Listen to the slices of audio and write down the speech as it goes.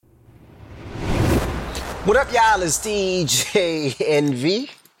What up, y'all? It's DJ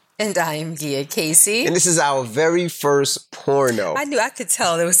Envy. And I am Gia Casey. And this is our very first porno. I knew I could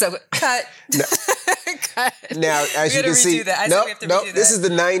tell there was a cut. No. Cut. Now, as you can see, this is the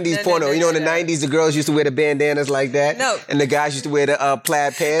 90s porno. In the 90s, the girls used to wear the bandanas like that. No. And the guys used to wear the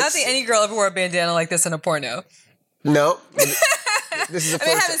plaid pants. I don't think any girl ever wore a bandana like this in a porno. No. This is the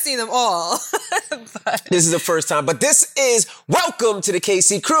first I haven't seen them all. But. This is the first time. But this is Welcome to the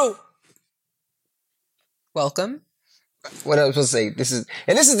KC Crew. Welcome. What I was supposed to say? This is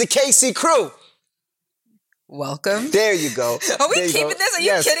the KC Crew. Welcome. There you go. Are we keeping this? Are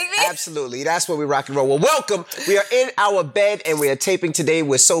you kidding me? Absolutely. That's what we rock and roll. Well, welcome. We are in our bed and we are taping today.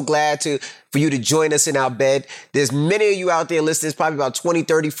 We're so glad for you to join us in our bed. There's many of you out there listening. There's probably about 20,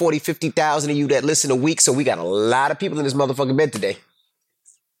 30, 40, 50,000 of you that listen a week. So we got a lot of people in this motherfucking bed today.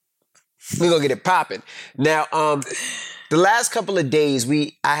 We're going to get it popping. Now, the last couple of days,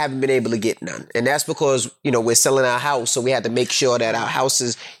 I haven't been able to get none. And that's because, we're selling our house. So we had to make sure that our house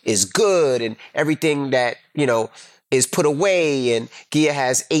is good and everything that, is put away. And Gia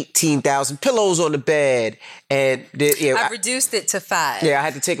has 18,000 pillows on the bed. And I've reduced it to 5. Yeah, I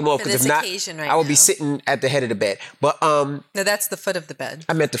had to take them off because if not, I would be sitting at the head of the bed. But no, that's the foot of the bed.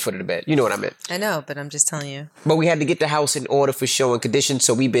 I meant the foot of the bed. You know what I meant. I know, but I'm just telling you. But we had to get the house in order for show and condition.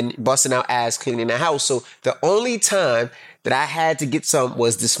 So we've been busting our ass cleaning the house. So the only time that I had to get some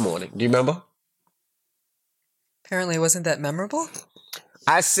was this morning. Do you remember? Apparently, wasn't that memorable?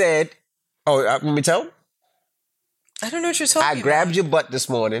 I said, let me tell you. I don't know what you're talking about. I grabbed your butt this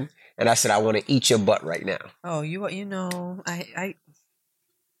morning, and I said, I want to eat your butt right now. Oh, I...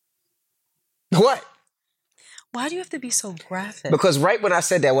 What? Why do you have to be so graphic? Because right when I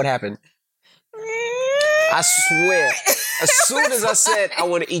said that, what happened? I swear, as soon as I said, I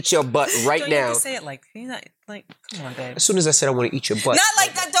want to eat your butt right now. Don't you have to say it like, can you not, come on, babe. As soon as I said, I want to eat your butt. Not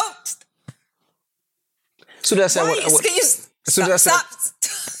like that, don't. As soon as I said, Stop.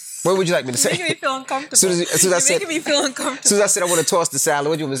 What would you like me to say? You're making me feel uncomfortable. Making me feel uncomfortable. As soon as I said I want to toss the salad,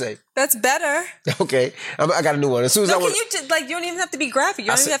 what do you want me to say? That's better. Okay. I got a new one. As soon as I want... you don't even have to be graphic.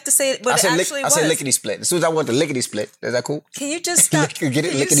 You don't even have to say what it actually was. I said lickety split. As soon as I want the lickety split. Is that cool? Can you just stop? Get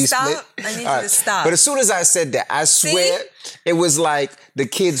it? Lickety split? I need you to stop. But as soon as I said that, I swear it was like the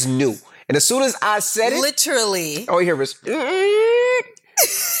kids knew. And as soon as I said it... Literally. All you hear was...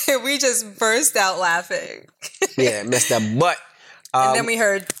 We just burst out laughing. Yeah, messed up. But... and then we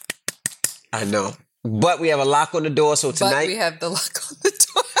heard... I know. But we have a lock on the door, so tonight... But we have the lock on the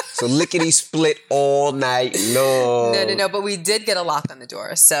door. So lickety split all night long. No. But we did get a lock on the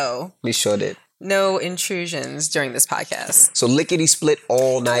door, so... We sure did. No intrusions during this podcast. So lickety split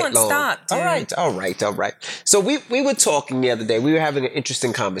all night long. Stop, dude. All right. So we were talking the other day. We were having an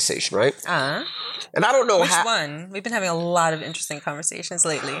interesting conversation, right? Uh-huh. And I don't know Which one? We've been having a lot of interesting conversations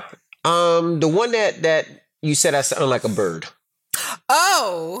lately. The one that you said I sounded like a bird.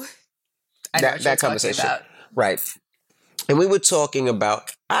 Oh! I know that conversation. About. Right. And we were talking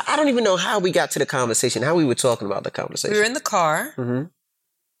about, I don't even know how we got to the conversation, how we were talking about the conversation. We were in the car. Mm-hmm.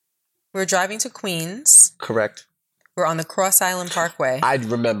 We were driving to Queens. Correct. We're on the Cross Island Parkway. I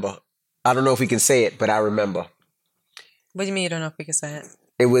remember. I don't know if we can say it, but I remember. What do you mean you don't know if we can say it?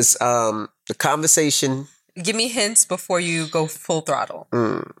 It was the conversation. Give me hints before you go full throttle.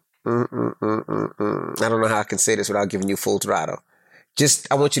 I don't know how I can say this without giving you full throttle.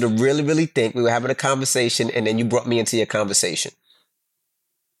 I want you to really, really think. We were having a conversation, and then you brought me into your conversation.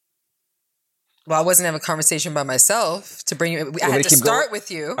 Well, I wasn't having a conversation by myself to bring you. I had to start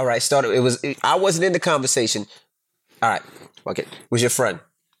with you. All right, start. I wasn't in the conversation. All right, okay. It was your friend.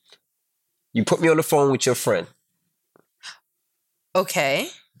 You put me on the phone with your friend. Okay.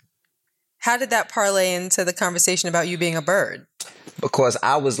 How did that parlay into the conversation about you being a bird? Because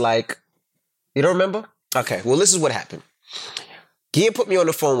I was like, you don't remember? Okay, well, this is what happened. Gia put me on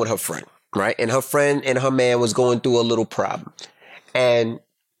the phone with her friend, right? And her friend and her man was going through a little problem. And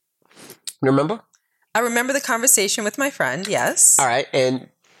remember? I remember the conversation with my friend, yes. All right, and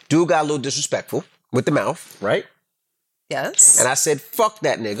dude got a little disrespectful with the mouth, right? Yes. And I said, fuck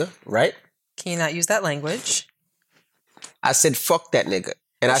that nigga, right? Can you not use that language? I said, fuck that nigga.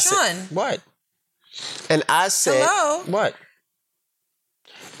 And Sean. Said, what? And I said, hello? What?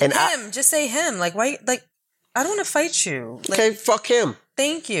 And just say him. Like, why? Like, I don't want to fight you. Like, okay, fuck him.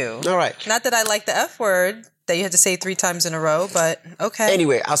 Thank you. All right. Not that I like the F word that you had to say 3 times in a row, but okay.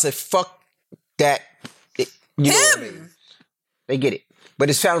 Anyway, I said, fuck that. You know what I mean? They get it. But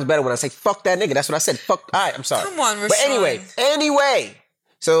it sounds better when I say, fuck that nigga. That's what I said. Fuck. All right, I'm sorry. Come on, Rashawn. But anyway.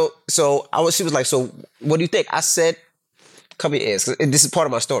 So she was like, so what do you think? I said, cover your ears. This is part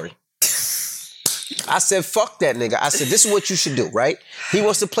of my story. I said, fuck that nigga. I said, this is what you should do, right? He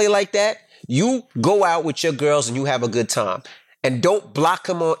wants to play like that. You go out with your girls and you have a good time. And don't block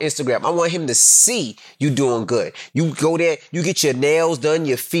him on Instagram. I want him to see you doing good. You go there, you get your nails done,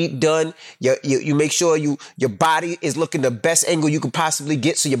 your feet done. You make sure your body is looking the best angle you could possibly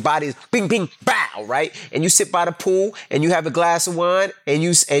get, so your body is bing, bing, bow, right? And you sit by the pool and you have a glass of wine and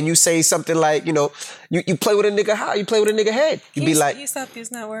you say something like, you play with a nigga how? You play with a nigga head. You be like, you stop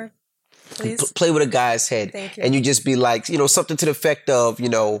using that word, please? Play with a guy's head. Thank you. And you just be like, something to the effect of,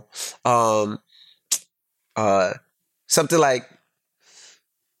 something like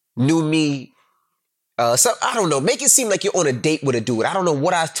new me. I don't know. Make it seem like you're on a date with a dude. I don't know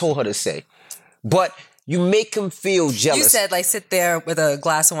what I told her to say, but you make him feel jealous. You said like sit there with a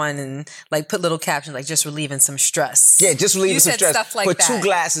glass of wine and like put little captions like just relieving some stress. Yeah, just relieving some stress. Stuff like put that. 2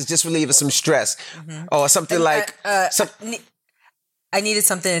 glasses, just relieving some stress, or something like. I needed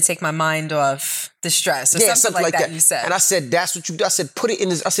something to take my mind off the stress, or something like that. You said, and I said, "That's what you do." I said, "Put it in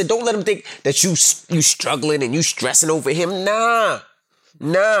this." I said, "Don't let him think that you struggling and you stressing over him." Nah.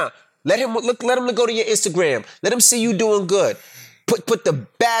 Let him go to your Instagram. Let him see you doing good. Put the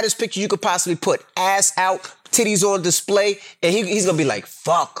baddest picture you could possibly put. Ass out, titties on display, and he's gonna be like,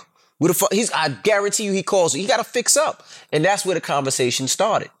 "Fuck." What the fuck? I guarantee you, he calls you. He got to fix up, and that's where the conversation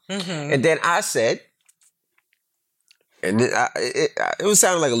started. Mm-hmm. And then I said. And it was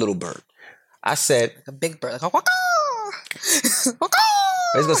sounding like a little bird. I said... Like a big bird. Like a waka! Waka!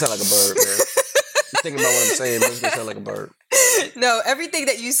 It's going to sound like a bird, man. You're thinking about what I'm saying, but it's going to sound like a bird. No, everything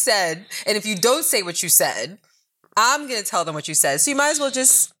that you said, and if you don't say what you said, I'm going to tell them what you said. So you might as well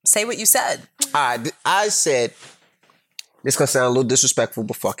just say what you said. I said... This is going to sound a little disrespectful,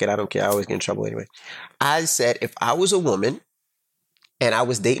 but fuck it. I don't care. I always get in trouble anyway. I said, if I was a woman and I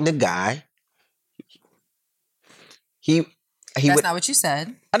was dating a guy... That's not what you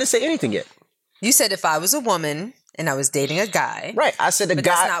said. I didn't say anything yet. You said if I was a woman and I was dating a guy. Right. I said but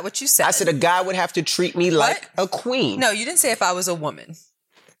that's not what you said. I said a guy would have to treat me like a queen. No, you didn't say if I was a woman.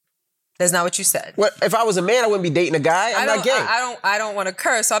 That's not what you said. Well, if I was a man, I wouldn't be dating a guy. I'm not gay. I don't want to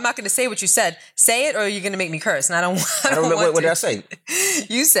curse, so I'm not going to say what you said. Say it, or you're going to make me curse, and I don't know want what did I say.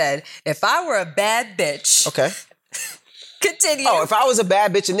 You said if I were a bad bitch. Okay. Continue. Oh, if I was a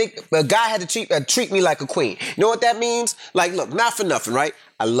bad bitch, a guy had to treat me like a queen. You know what that means? Like, look, not for nothing, right?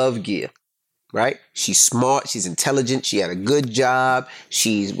 I love Gia, right? She's smart. She's intelligent. She had a good job.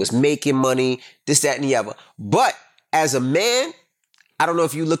 She was making money, this, that, and the other. But as a man, I don't know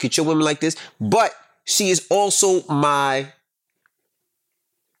if you look at your women like this, but she is also my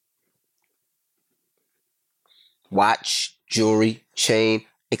watch, jewelry, chain,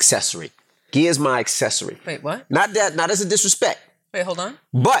 accessory. Gia's my accessory. Wait, what? Not as a disrespect. Wait, hold on.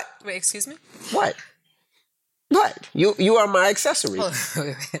 But. Wait, excuse me? What? What? You are my accessory.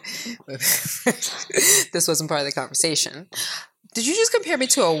 Wait. This wasn't part of the conversation. Did you just compare me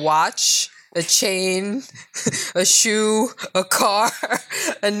to a watch, a chain, a shoe, a car,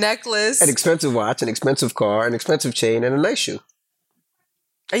 a necklace? An expensive watch, an expensive car, an expensive chain, and a nice shoe.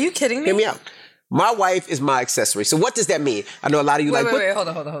 Are you kidding me? Hear me out. My wife is my accessory. So what does that mean? I know a lot of you wait, hold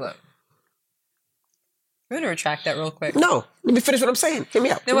on. I'm going to retract that real quick. No. Let me finish what I'm saying. Hear me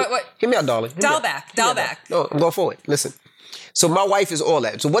out. No, what? Hear me out, darling. Dial back. No, I'm going forward. Listen. So my wife is all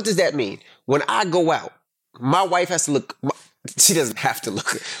that. So what does that mean? When I go out, my wife has to look... She doesn't have to look...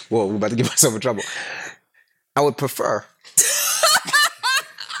 Whoa, I'm about to get myself in trouble. I would prefer.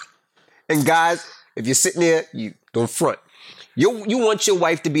 And guys, if you're sitting there, you don't front. You want your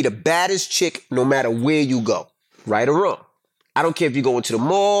wife to be the baddest chick no matter where you go. Right or wrong. I don't care if you're going to the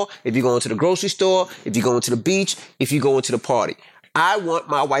mall, if you're going to the grocery store, if you're going to the beach, if you're going to the party. I want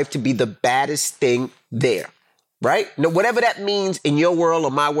my wife to be the baddest thing there, right? Now, whatever that means in your world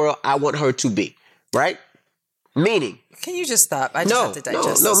or my world, I want her to be, right? Meaning. Can you just stop? I just have to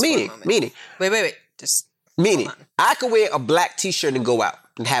digest this meaning. For a moment. Wait. Just meaning. I could wear a black t-shirt and go out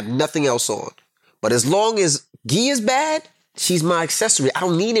and have nothing else on. But as long as Gia is bad, she's my accessory. I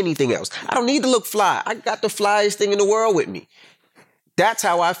don't need anything else. I don't need to look fly. I got the flyest thing in the world with me. That's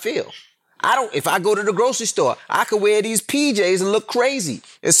how I feel. If I go to the grocery store, I could wear these PJs and look crazy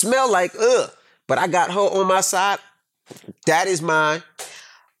and smell like ugh. But I got her on my side. That is my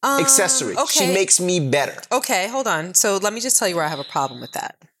accessory. Okay. She makes me better. Okay, hold on. So let me just tell you where I have a problem with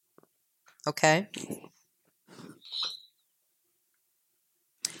that. Okay?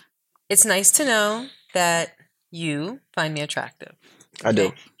 It's nice to know that you find me attractive. I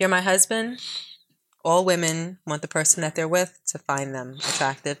do. You're my husband. All women want the person that they're with to find them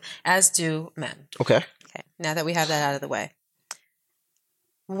attractive, as do men. Okay. Now that we have that out of the way,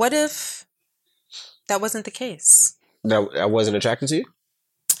 what if that wasn't the case? That I wasn't attracted to you?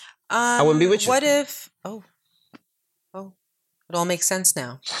 I wouldn't be with you. What if... Oh, it all makes sense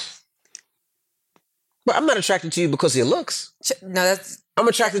now. But I'm not attracted to you because of your looks. No, that's... I'm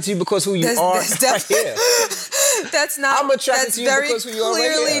attracted to you because who you are right here. That's not... I'm attracted to you because who you are right here.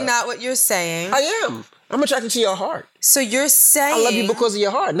 That's very clearly not what you're saying. I am. I'm attracted to your heart. So you're saying... I love you because of your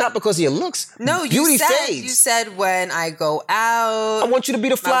heart, not because of your looks. No, Beauty fades. You said when I go out... I want you to be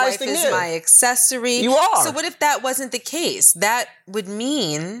the flyest thing there. My wife is my accessory. You are. So what if that wasn't the case? That would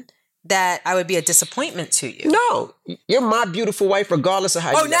mean that I would be a disappointment to you. No. You're my beautiful wife regardless of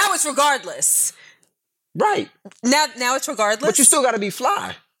how you look. Oh, now it's regardless. Right. Now it's regardless? But you still got to be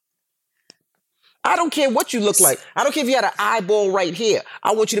fly. I don't care what you look like. I don't care if you had an eyeball right here.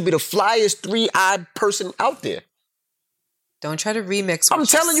 I want you to be the flyest three-eyed person out there. Don't try to remix what I'm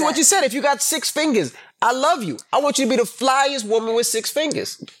telling you what you said. If you got 6 fingers, I love you. I want you to be the flyest woman with 6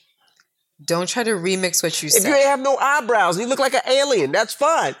 fingers. Don't try to remix what you said. If you ain't have no eyebrows and you look like an alien, that's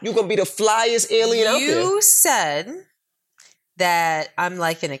fine. You're going to be the flyest alien out there. You said that I'm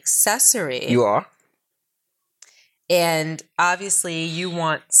like an accessory. You are. And obviously you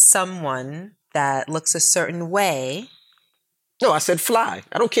want someone that looks a certain way. No, I said fly.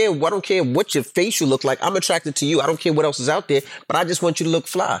 I don't care what your face you look like. I'm attracted to you. I don't care what else is out there, but I just want you to look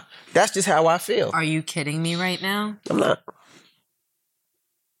fly. That's just how I feel. Are you kidding me right now? I'm not.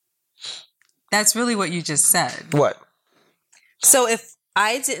 That's really what you just said. What? So if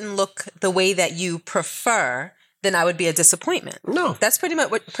I didn't look the way that you prefer, then I would be a disappointment. No. That's pretty much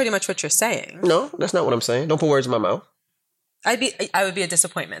what you're saying. No, that's not what I'm saying. Don't put words in my mouth. I would be a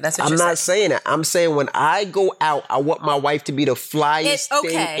disappointment. That's what I'm you're saying. not saying that. I'm saying when I go out, I want my wife to be the flyest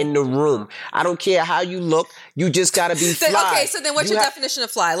thing in the room. I don't care how you look. You just got to be fly. Okay, so then what's your definition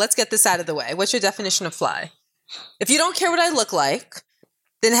of fly? Let's get this out of the way. What's your definition of fly? If you don't care what I look like,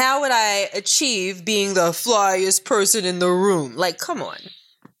 then how would I achieve being the flyest person in the room? Like, come on.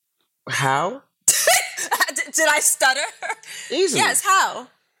 How? Did I stutter? Easily. Yes, how?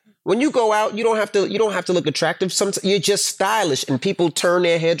 When you go out, you don't have to look attractive. Sometimes you're just stylish, and people turn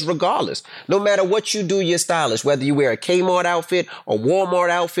their heads regardless. No matter what you do, you're stylish. Whether you wear a Kmart outfit, a Walmart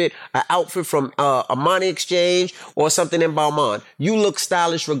outfit, an outfit from Armani Exchange, or something in Balmain, you look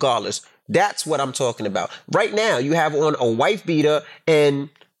stylish regardless. That's what I'm talking about. Right now, you have on a wife beater and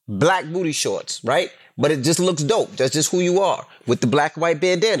black booty shorts, right? But it just looks dope. That's just who you are with the black and white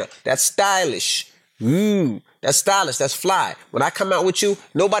bandana. That's stylish. That's stylish. That's fly. When I come out with you,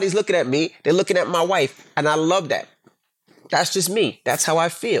 nobody's looking at me. They're looking at my wife. And I love that. That's just me. That's how I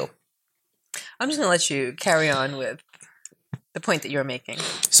feel. I'm just going to let you carry on with the point that you're making.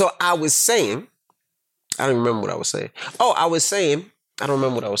 So I was saying, I don't remember what I was saying. Oh, I was saying, I don't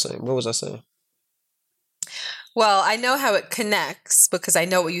remember what I was saying. What was I saying? Well, I know how it connects because I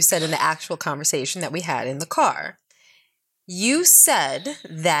know what you said in the actual conversation that we had in the car. You said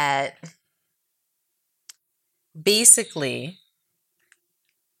that basically,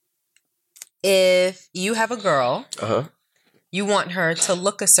 if you have a girl, you want her to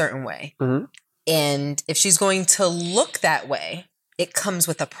look a certain way. Mm-hmm. And if she's going to look that way, it comes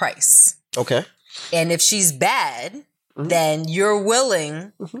with a price. Okay. And if she's bad, then you're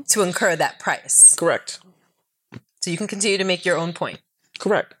willing to incur that price. Correct. So you can continue to make your own point.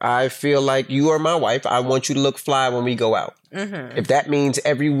 Correct. I feel like you are my wife. I want you to look fly when we go out. Mm-hmm. If that means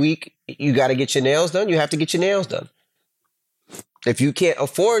every week you got to get your nails done, you have to get your nails done. If you can't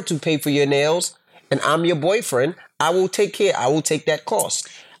afford to pay for your nails and I'm your boyfriend, I will take that cost.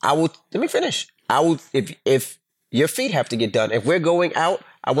 Let me finish. If your feet have to get done, if we're going out,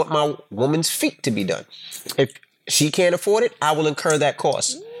 I want my woman's feet to be done. If she can't afford it, I will incur that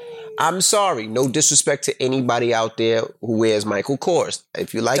cost. I'm sorry. No disrespect to anybody out there who wears Michael Kors.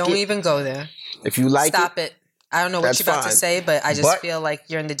 If you like Don't even go there. If you like Stop it. I don't know what you're about to say, but I just feel like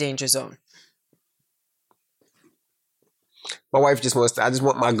you're in the danger zone. My wife I just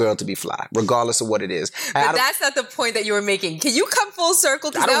want my girl to be fly, regardless of what it is. But that's not the point that you were making. Can you come full circle?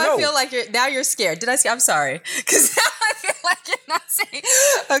 Because now I feel like you're scared. Did I say? I'm sorry. Because now I feel like you're not saying.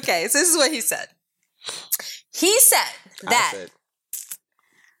 Okay, so this is what he said. He said that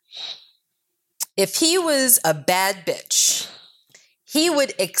if he was a bad bitch, he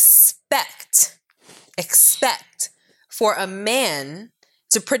would expect for a man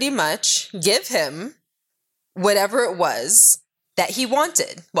to pretty much give him whatever it was that he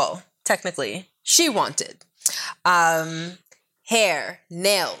wanted. Well, technically, she wanted. Hair,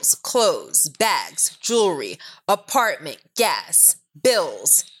 nails, clothes, bags, jewelry, apartment, gas,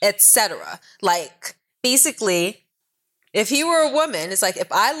 bills, etc. Like, basically, if he were a woman, it's like,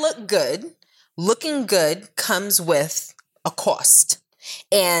 if I look good, looking good comes with a cost.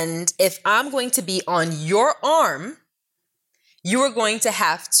 And if I'm going to be on your arm, you are going to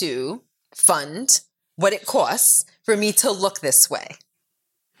have to fund what it costs for me to look this way.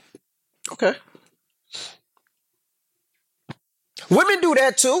 Okay. Women do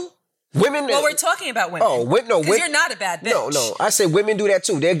that too. Women. Well, we're talking about women. Oh, no, because you're not a bad bitch. No. I say women do that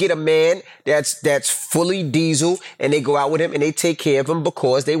too. They'll get a man that's fully diesel, and they go out with him, and they take care of him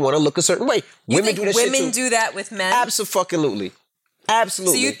because they want to look a certain way. Women do that shit too. Women do that with men? Absolutely.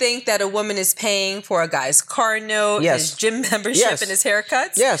 Absolutely. So you think that a woman is paying for a guy's car note, his gym membership, and his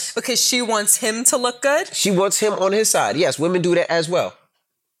haircuts? Yes. Because she wants him to look good? She wants him on his side. Yes, women do that as well.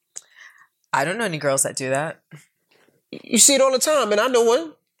 I don't know any girls that do that. You see it all the time, and I know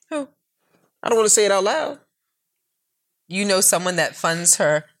one. Who? I don't want to say it out loud. You know someone that funds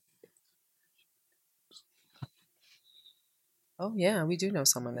her? Oh, yeah, we do know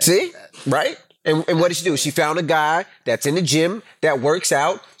someone that See? does that. Right? And what did she do? She found a guy that's in the gym that works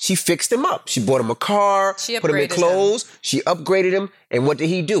out. She fixed him up. She bought him a car, put him in clothes. She upgraded him. And what did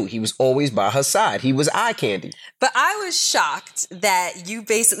he do? He was always by her side. He was eye candy. But I was shocked that you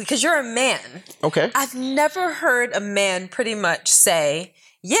basically, because you're a man. Okay. I've never heard a man pretty much say,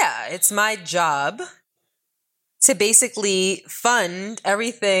 yeah, it's my job to basically fund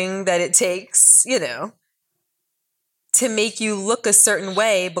everything that it takes, to make you look a certain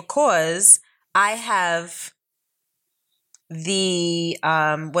way because I have the,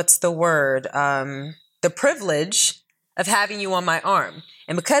 the privilege of having you on my arm.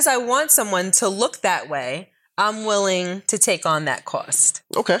 And because I want someone to look that way, I'm willing to take on that cost.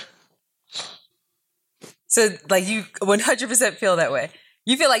 Okay. So, you 100% feel that way.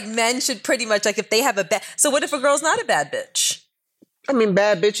 You feel like men should pretty much, if they have a bad... So what if a girl's not a bad bitch? I mean,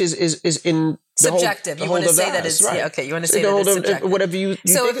 bad bitch is in... Subjective. You want to say that it's... Right. Yeah, okay. You want to say that it's subjective. Whatever you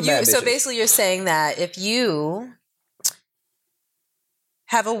think of bad bitches. So basically you're saying that if you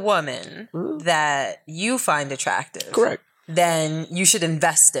have a woman that you find attractive... Correct. Then you should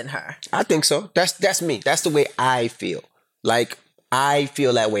invest in her. I think so. That's me. That's the way I feel. I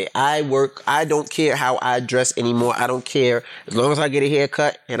feel that way. I work. I don't care how I dress anymore. I don't care. As long as I get a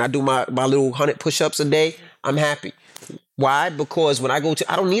haircut and I do my little 100 push-ups a day, I'm happy. Why? Because when I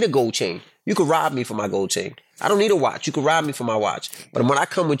I don't need a gold chain. You could rob me for my gold chain. I don't need a watch. You could rob me for my watch. But when I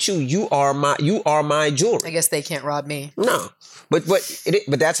come with you, you are my jewelry. I guess they can't rob me. No. But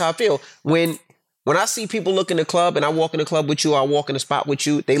that's how I feel. When I see people look in the club and I walk in the club with you, I walk in the spot with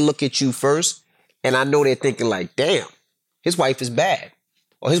you, they look at you first and I know they're thinking like, damn, his wife is bad.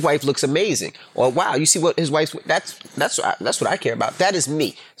 Or his wife looks amazing. Or wow, you see what his wife's... That's what I care about. That is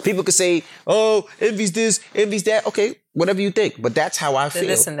me. People could say, oh, envy's this, envy's that. Okay, whatever you think. But that's how I feel.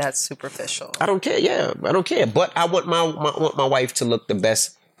 Listen, that's superficial. I don't care. Yeah, I don't care. But I want my wife to look the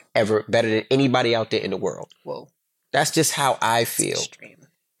best ever, better than anybody out there in the world. Whoa. That's just how I feel. Extreme.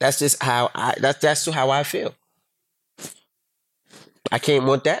 That's just how that's how I feel. I can't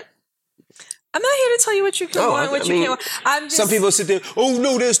want that. I'm not here to tell you what you can want, what you can't want. I'm just... Some people sit there, oh,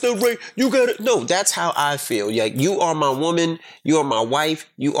 no, that's not right. You got it. No, that's how I feel. Like, you are my woman. You are my wife.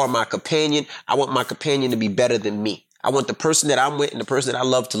 You are my companion. I want my companion to be better than me. I want the person that I'm with and the person that I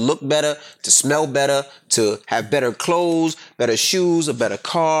love to look better, to smell better, to have better clothes, better shoes, a better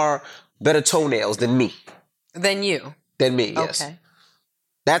car, better toenails than me. Than you? Than me, yes. Okay.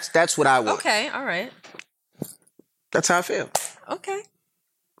 That's what I want. Okay, all right. That's how I feel. Okay.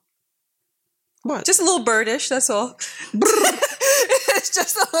 What? Just a little birdish, that's all. It's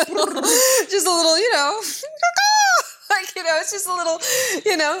just a little, it's just a little,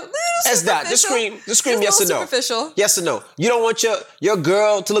 That's not. Just scream yes or no. Superficial. Yes or no. You don't want your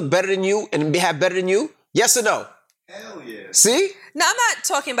girl to look better than you and have better than you? Yes or no? Hell yeah. See? No, I'm not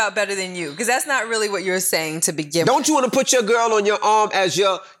talking about better than you, because that's not really what you're saying to begin with. Don't you want to put your girl on your arm as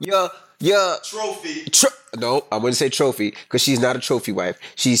your trophy? No, I wouldn't say trophy, because she's not a trophy wife.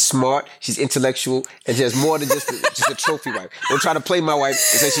 She's smart, she's intellectual, and she has more than just a trophy wife. Don't try to play my wife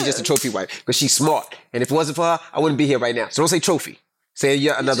and say she's just a trophy wife, because she's smart. And if it wasn't for her, I wouldn't be here right now. So don't say trophy. Say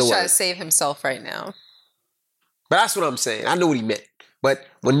another word. He's trying to save himself right now. But that's what I'm saying. I know what he meant. But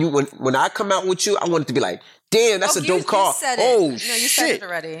when I come out with you, I want it to be like, damn, that's a dope car. Oh, shit. No, you said it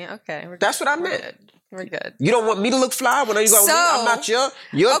already. Okay. That's what I meant. We're good. You don't want me to look fly when you go with me? I'm not your...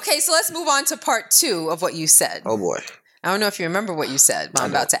 Okay, so let's move on to part 2 of what you said. Oh, boy. I don't know if you remember what you said, but I'm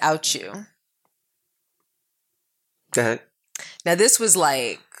about to out you. Go ahead. Now, this was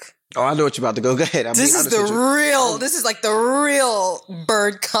like... Oh, I know what you're about to go. Go ahead. This is like the real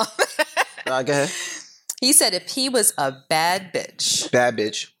bird comment. Go ahead. He said if he was a bad bitch... Bad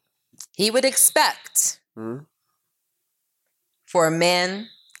bitch. He would expect for a man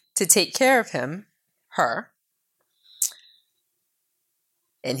to take care of her.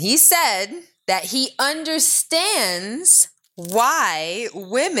 And he said that he understands why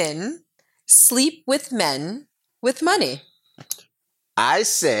women sleep with men with money. I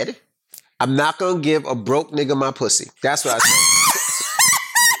said, I'm not going to give a broke nigga my pussy. That's what I said.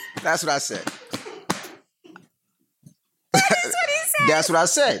 That's what I said. That is what he said. That's what I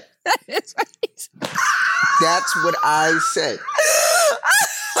said. That is what he said. That's what I said.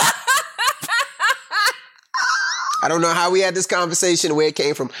 I don't know how we had this conversation, where it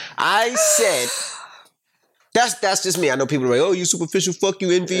came from. I said, that's just me. I know people are like, oh, you superficial, fuck you,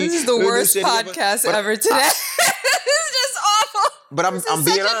 envy. This is the worst podcast ever today. This is just awful. But I'm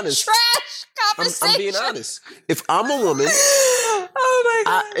being honest. Trash conversation. I'm being honest. If I'm a woman, oh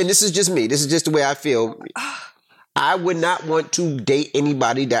my God. and this is just me. This is just the way I feel. I would not want to date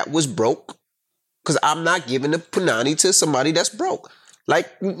anybody that was broke, because I'm not giving the punani to somebody that's broke. Like,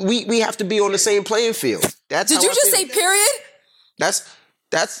 we have to be on the same playing field. That's Did how you I just feel. say period? That's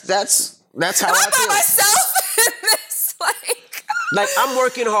how Am I I by feel. myself in this? Like, I'm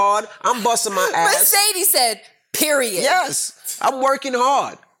working hard. I'm busting my ass. Mercedes said period. Yes, I'm working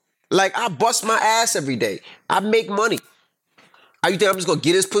hard. Like, I bust my ass every day. I make money. Are you think I'm just gonna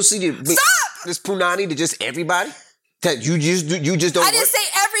get this pussy this punani to just everybody? That you just don't. I didn't say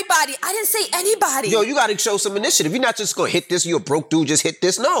everybody. I didn't say anybody. Yo, you gotta show some initiative. You're not just gonna hit this. You're a broke dude. Just hit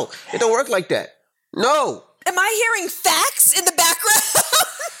this. No, it don't work like that. No. Am I hearing facts in the background?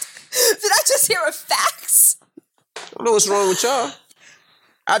 Did I just hear a fax? I don't know what's wrong with y'all.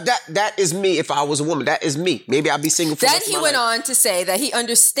 That is me. If I was a woman, that is me. Maybe I'd be single for the Then rest of he my went life. on to say that he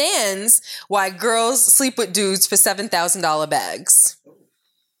understands why girls sleep with dudes for $7,000 bags.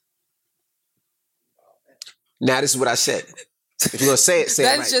 Now this is what I said. If you're gonna say it, say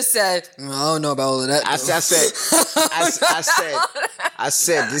Ben it right. just said, I don't know about all of that. I said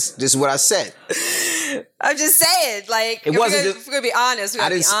this is what I said. I'm just saying, like, It wasn't if we're gonna be honest, we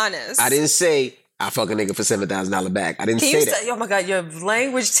gotta be honest. I didn't say I fuck a nigga for $7,000 bag. I didn't Can say you that. say, oh my God, your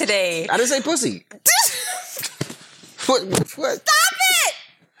language today. I didn't say pussy. What? Stop it!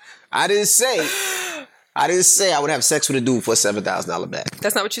 I didn't say I would have sex with a dude for a $7,000 bag.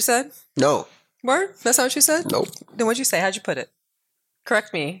 That's not what you said? No. Word? That's not what you said? Nope. Then what'd you say? How'd you put it?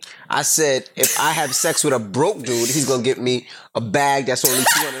 Correct me. I said if I have sex with a broke dude, he's gonna get me a bag that's only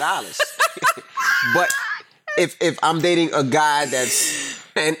 $200. But if I'm dating a guy that's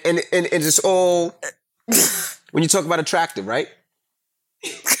and it's all when you talk about attractive, right?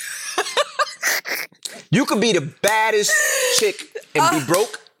 You could be the baddest chick and be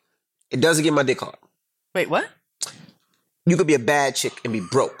broke. It doesn't get my dick hard. Wait, what? You could be a bad chick and be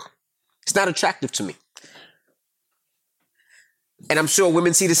broke. It's not attractive to me. And I'm sure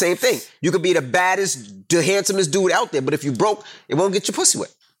women see the same thing. You could be the baddest, the handsomest dude out there, but if you broke, it won't get your pussy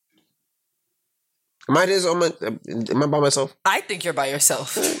wet. Am I by myself? I think you're by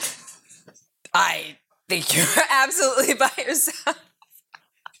yourself. I think you're absolutely by yourself.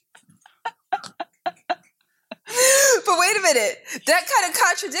 But wait a minute. That kind of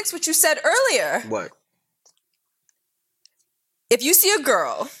contradicts what you said earlier. What? If you see a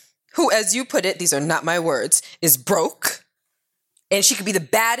girl who, as you put it, these are not my words, is broke, and she could be the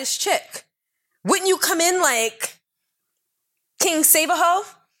baddest chick, wouldn't you come in like King Save-A-Ho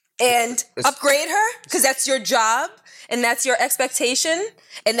and upgrade her? Because that's your job, and that's your expectation,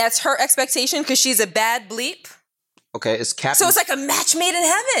 and that's her expectation because she's a bad bleep. Okay, it's Captain. So it's like a match made in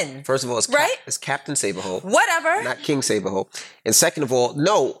heaven. First of all, it's Captain Save-A-Ho. Whatever. Not King Save-A-Ho. And second of all,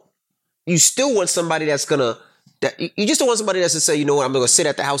 no, you still want somebody that's gonna, you just don't want somebody that's to say, you know what, I'm gonna sit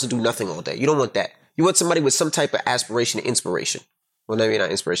at the house and do nothing all day. You don't want that. You want somebody with some type of aspiration and inspiration. Well, maybe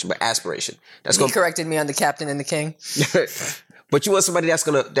not inspiration, but aspiration. That's He corrected me on the captain and the king. But you want somebody that's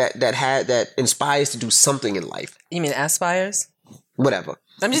gonna, that inspires to do something in life. You mean aspires? Whatever.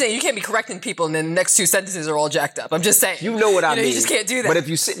 I'm just saying, you can't be correcting people and then the next two sentences are all jacked up. I'm just saying. You know what I mean. You just can't do that. But if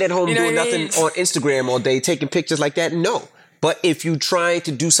you're sitting at home You know doing what I nothing mean? on Instagram all day, taking pictures like that, no. But if you're trying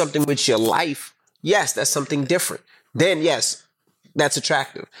to do something with your life, yes, that's something different. Then, yes, that's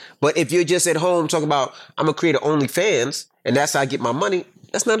attractive. But if you're just at home talking about, I'm going to create an OnlyFans, and that's how I get my money,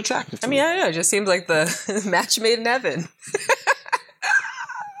 that's not attractive to me. I don't know. It just seems like the match made in heaven.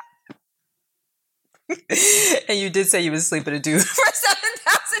 And you did say you would sleep with a dude for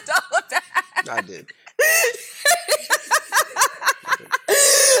 $7,000 bag. I did.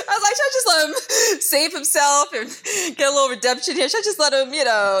 I was like, should I just let him save himself and get a little redemption here? Should I just let him,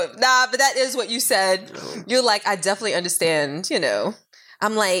 nah, but that is what you said. You're like, I definitely understand,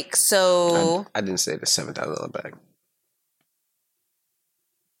 I'm like, so. I didn't say the $7,000 bag.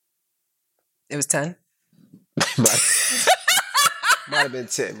 It was 10? Might have been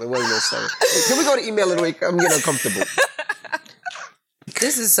 10, but it wasn't no 7. Can we go to email of the week? I'm getting uncomfortable.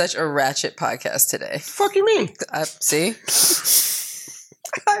 This is such a ratchet podcast today. Fuck you mean? See?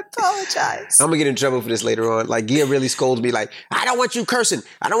 I apologize. I'm gonna get in trouble for this later on. Like, Gia really scolds me like, I don't want you cursing.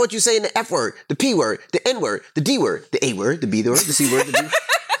 I don't want you saying the F word, the P word, the N word, the D word, the A word, the B word, the C word, the D word.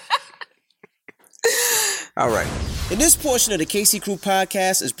 All right. And this portion of the KC Crew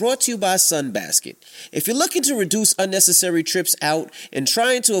podcast is brought to you by Sunbasket. If you're looking to reduce unnecessary trips out and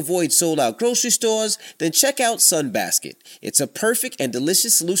trying to avoid sold-out grocery stores, then check out Sunbasket. It's a perfect and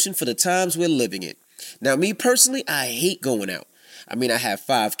delicious solution for the times we're living in. Now, me personally, I hate going out. I mean, I have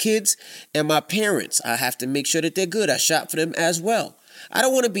 5 kids, and my parents, I have to make sure that they're good. I shop for them as well. I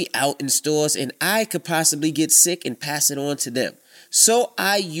don't want to be out in stores, and I could possibly get sick and pass it on to them. So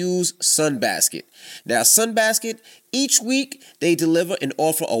I use Sunbasket. Now, Sunbasket, each week they deliver and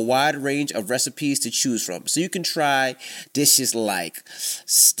offer a wide range of recipes to choose from. So you can try dishes like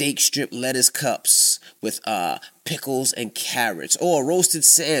steak strip lettuce cups with pickles and carrots, or roasted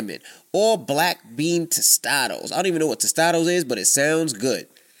salmon, or black bean tostados. I don't even know what tostados is, but it sounds good.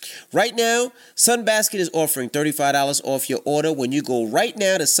 Right now, Sunbasket is offering $35 off your order when you go right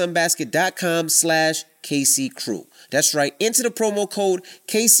now to sunbasket.com/KCCrew. That's right, enter the promo code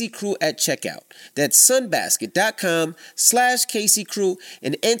KCCrew at checkout. That's sunbasket.com/KCCrew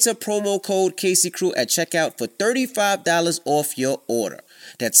and enter promo code KCCrew at checkout for $35 off your order.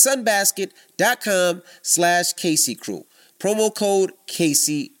 That's sunbasket.com/KCCrew. Promo code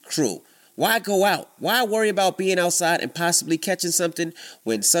KCCrew. Why go out? Why worry about being outside and possibly catching something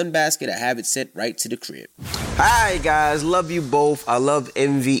when Sunbasket will have it sent right to the crib? Hi guys, love you both. I love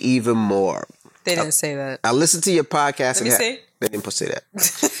Envy even more. They didn't say that. I listened to your podcast. Let me see. They didn't say that.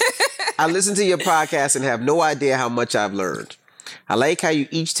 I listened to your podcast and have no idea how much I've learned. I like how you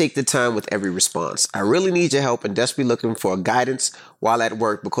each take the time with every response. I really need your help and desperately looking for guidance while at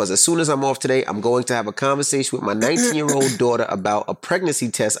work, because as soon as I'm off today, I'm going to have a conversation with my 19-year-old daughter about a pregnancy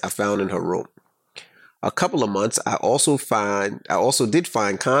test I found in her room. A couple of months, I also did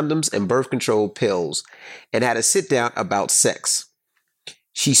find condoms and birth control pills and had a sit down about sex.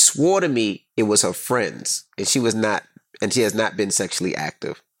 She swore to me it was her friends, and she has not been sexually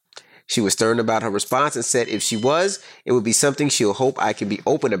active. She was stern about her response and said if she was, it would be something she'll hope I can be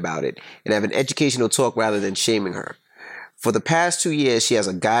open about it and have an educational talk rather than shaming her. For the past 2 years, she has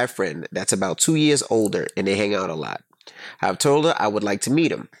a guy friend that's about 2 years older, and they hang out a lot. I've told her I would like to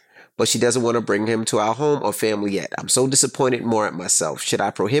meet him, but she doesn't want to bring him to our home or family yet. I'm so disappointed more at myself. Should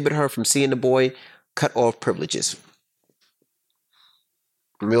I prohibit her from seeing the boy? Cut off privileges.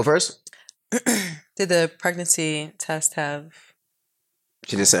 Me go first? Did the pregnancy test have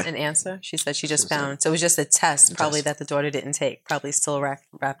She didn't say. an answer? She said she just found. So it was just a test, probably that the daughter didn't take. Probably still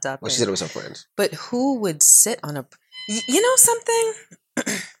wrapped up. Well, she said it was her friends. But who would sit on a... You know something?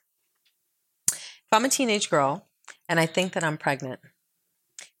 If I'm a teenage girl and I think that I'm pregnant,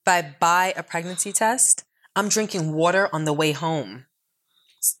 if I buy a pregnancy test, I'm drinking water on the way home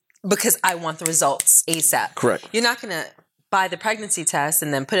because I want the results ASAP. Correct. You're not going to buy the pregnancy test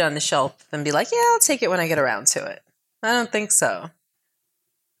and then put it on the shelf and be like, yeah, I'll take it when I get around to it. I don't think so.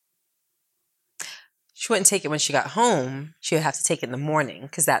 She wouldn't take it when she got home. She would have to take it in the morning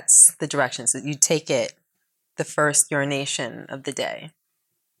because that's the directions. You take it the first urination of the day.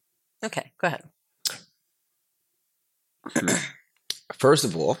 Okay, go ahead. First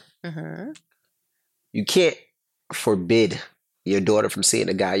of all, you can't forbid your daughter from seeing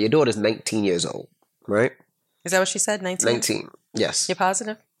a guy. Your daughter's 19 years old, right? Is that what she said? 19? 19, yes. You're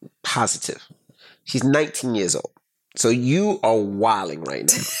positive? Positive. She's 19 years old. So you are wilding right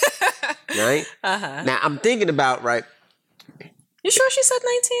now. Right? Now, I'm thinking about, right? You sure she said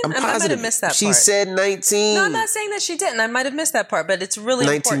 19? I'm I might positive. have missed that She part. said 19. No, I'm not saying that she didn't. I might have missed that part, but it's really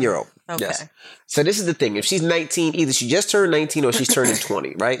 19-year-old. Okay. Yes. So this is the thing. If she's 19, either she just turned 19 or she's turning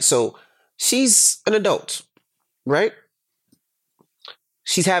 20, right? So she's an adult, right?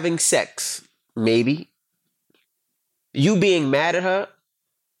 She's having sex, maybe. You being mad at her,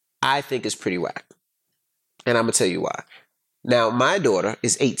 I think is pretty whack. And I'm going to tell you why. Now, my daughter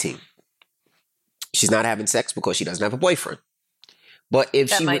is 18. She's not having sex because she doesn't have a boyfriend. But if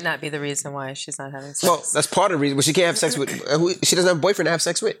that she might not be the reason why she's not having sex. Well, that's part of the reason. But she can't have sex with she doesn't have a boyfriend to have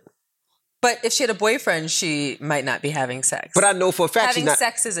sex with. But if she had a boyfriend, she might not be having sex. But I know for a fact having she's not.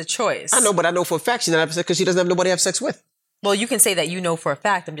 sex is a choice. I know, but I know for a fact she's not having sex because she doesn't have nobody to have sex with. Well, you can say that you know for a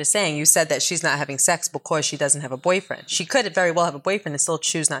fact. I'm just saying you said that she's not having sex because she doesn't have a boyfriend. She could very well have a boyfriend and still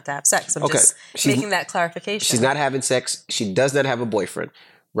choose not to have sex. I'm just making that clarification. She's not having sex. She does not have a boyfriend.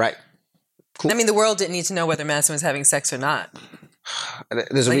 Right. Cool. I mean, the world didn't need to know whether Madison was having sex or not.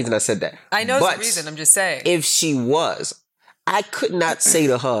 There's a reason I said that. I know there's a reason. I'm just saying. If she was, I could not say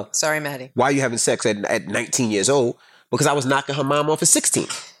to her, sorry, Maddie. Why are you having sex at 19 years old? Because I was knocking her mom off at 16.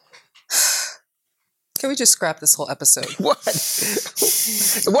 Can we just scrap this whole episode? What?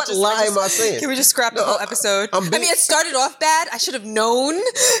 What lie am I saying? Can we just scrap the whole episode? I mean, it started off bad. I should have known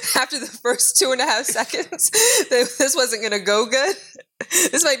after the first 2.5 seconds that this wasn't going to go good.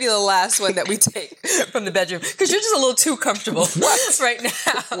 This might be the last one that we take from the bedroom because you're just a little too comfortable right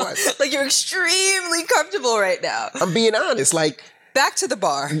now. What? Like you're extremely comfortable right now. I'm being honest. Like, back to the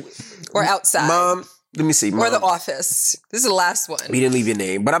bar or outside. Mom, let me see. Mom, or the office. This is the last one. You didn't leave your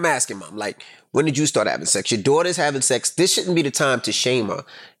name, but I'm asking, Mom, like, when did you start having sex? Your daughter's having sex. This shouldn't be the time to shame her.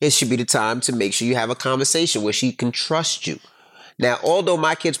 It should be the time to make sure you have a conversation where she can trust you. Now, although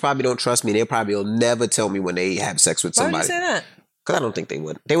my kids probably don't trust me, they probably will never tell me when they have sex with somebody. Why would you say that? Because I don't think they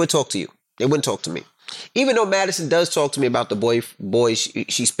would. They would talk to you. They wouldn't talk to me. Even though Madison does talk to me about the boys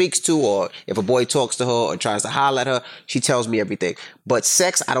she speaks to, or if a boy talks to her or tries to holler at her, she tells me everything. But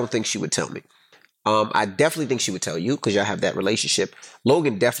sex, I don't think she would tell me. I definitely think she would tell you because y'all have that relationship.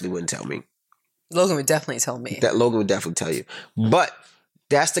 Logan definitely wouldn't tell me. Logan would definitely tell me. That Logan would definitely tell you. But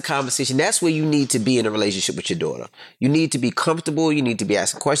that's the conversation. That's where you need to be in a relationship with your daughter. You need to be comfortable. You need to be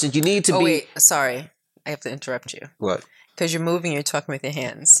asking questions. You need to be... Oh, wait. Sorry. I have to interrupt you. What? Because you're moving, you're talking with your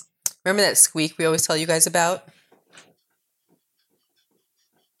hands. Remember that squeak we always tell you guys about?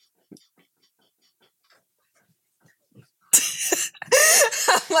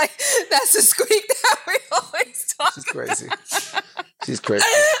 I'm like, that's the squeak that we always talk She's crazy. She's crazy.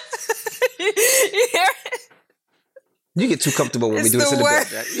 You hear it? You get too comfortable when we do this in the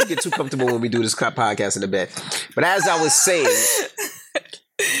bed. Right? You get too comfortable when we do this podcast in the bed. But as I was saying,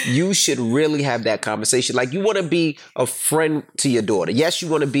 you should really have that conversation. Like, you want to be a friend to your daughter. Yes, you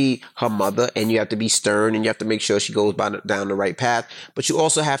want to be her mother, and you have to be stern, and you have to make sure she goes down the right path. But you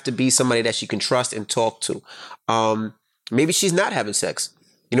also have to be somebody that she can trust and talk to. Maybe she's not having sex.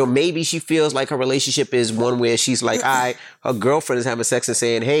 You know, maybe she feels like her relationship is one where she's like, her girlfriend is having sex and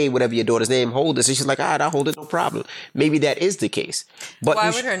saying, hey, whatever your daughter's name, hold this. And she's like, all right, I'll hold it, no problem. Maybe that is the case. But why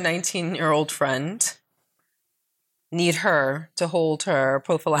would her 19-year-old friend need her to hold her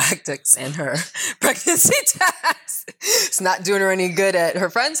prophylactics and her pregnancy test? It's not doing her any good at her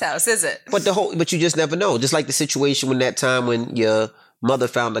friend's house, is it? But you just never know. Just like the situation when that time when your mother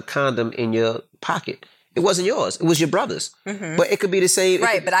found a condom in your pocket. It wasn't yours. It was your brother's. Mm-hmm. But it could be the same.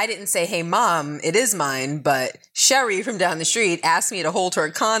 Right, but I didn't say, hey, Mom, it is mine. But Sherry from down the street asked me to hold her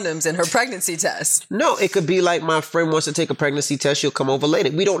condoms and her pregnancy test. No, it could be like my friend wants to take a pregnancy test. She'll come over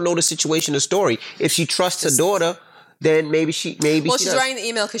later. We don't know the situation, the story. If she trusts her daughter, then maybe she's writing the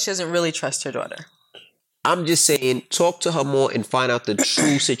email because she doesn't really trust her daughter. I'm just saying, talk to her more and find out the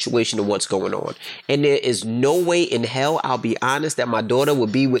true situation of what's going on. And there is no way in hell, I'll be honest, that my daughter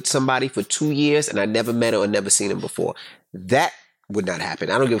would be with somebody for 2 years and I never met her or never seen him before. That would not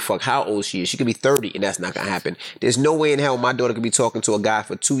happen. I don't give a fuck how old she is. She could be 30 and that's not going to happen. There's no way in hell my daughter could be talking to a guy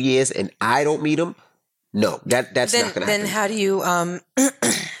for 2 years and I don't meet him. No, that's not going to happen. Then how do you...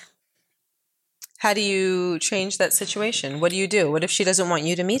 How do you change that situation? What do you do? What if she doesn't want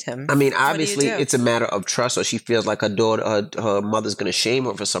you to meet him? I mean, obviously, it's a matter of trust, or she feels like her daughter, her mother's going to shame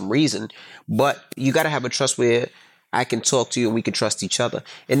her for some reason. But you got to have a trust where I can talk to you and we can trust each other.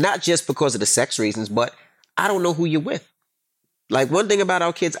 And not just because of the sex reasons, but I don't know who you're with. Like, one thing about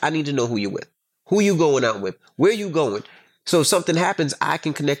our kids, I need to know who you're with. Who you going out with? Where you going? So if something happens, I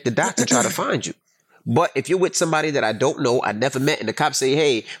can connect the dots and try to find you. But if you're with somebody that I don't know, I never met, and the cops say,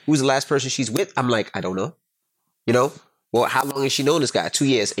 hey, who's the last person she's with? I'm like, I don't know. You know? Well, how long has she known this guy? 2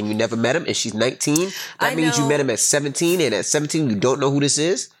 years. And you never met him, and she's 19? That means you met him at 17, and at 17 you don't know who this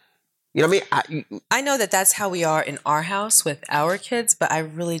is? You know what I mean? I know that that's how we are in our house with our kids, but I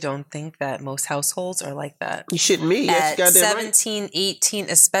really don't think that most households are like that. You shouldn't be. At 17, 18,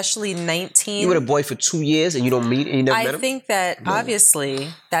 especially 19. You with a boy for 2 years and you don't meet and you never met him? I think that obviously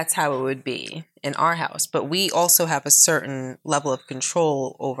that's how it would be in our house, but we also have a certain level of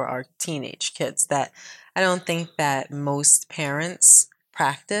control over our teenage kids that I don't think that most parents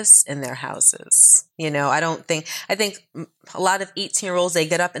practice in their houses. You know, I think a lot of 18-year-olds, they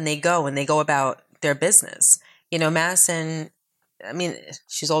get up and they go about their business. You know, Madison, I mean,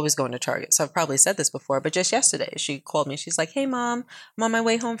 she's always going to Target. So I've probably said this before, but just yesterday she called me. She's like, hey, Mom, I'm on my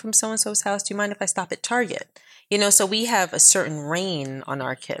way home from so-and-so's house. Do you mind if I stop at Target? You know, so we have a certain reign on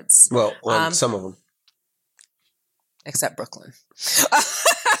our kids. Well, on some of them. Except Brooklyn.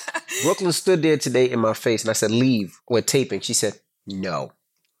 Brooklyn stood there today in my face and I said, leave. We're taping. She said, no.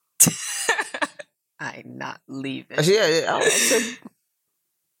 I'm not leaving. I said,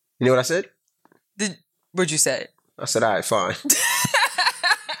 you know what I said? What'd you say? I said, all right, fine.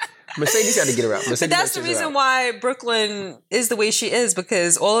 Mercedes had to get her out. But that's the reason why Brooklyn is the way she is,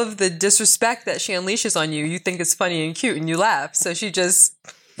 because all of the disrespect that she unleashes on you, you think it's funny and cute and you laugh. So she just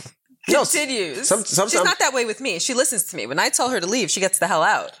continues. Sometimes, she's not that way with me. She listens to me. When I tell her to leave, she gets the hell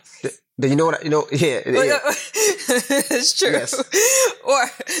out. You know what? Yeah. It's true. Yes. Or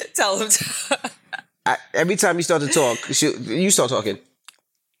tell him to. Every time you start to talk, you start talking.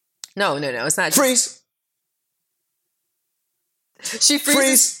 No, it's not. Freeze. She freezes.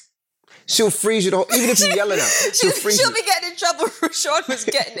 Freeze. She'll freeze you the whole, even if you're yelling out. She'll freeze She'll you. be getting in trouble. Rashawn was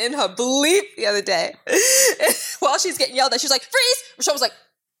getting in her bleep the other day. While she's getting yelled at, she's like, freeze! Rashawn was like,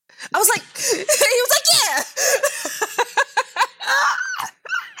 he was like, yeah!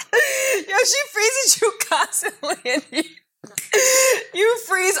 Yo, she freezes you constantly and you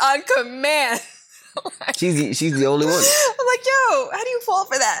freeze on command. She's the only one. I'm like, yo, how do you fall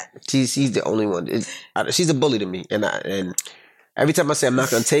for that? She's the only one. She's a bully to me. And every time I say I'm not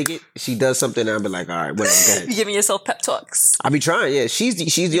going to take it, she does something and I'll be like, all right, whatever, go ahead. You giving yourself pep talks. I be trying, yeah. She's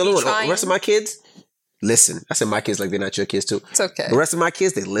the only one. Trying. The rest of my kids, listen. I said my kids like they're not your kids too. It's okay. The rest of my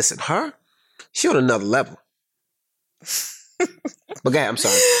kids, they listen. Her, she on another level. But go ahead, I'm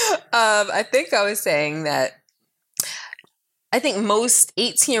sorry. I think I was saying that I think most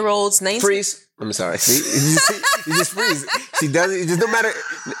 18-year-olds, 19... Freeze. I'm sorry. See? You just freeze. She does it. It just no matter.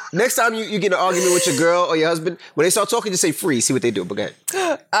 Next time you get in an argument with your girl or your husband, when they start talking, just say freeze. See what they do. But go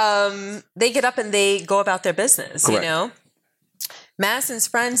ahead. They get up and they go about their business, Correct. you know? Madison's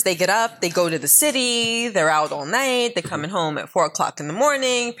friends, they get up, they go to the city, they're out all night, they're coming home at 4 o'clock in the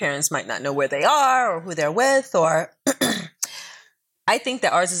morning. Parents might not know where they are or who they're with, or I think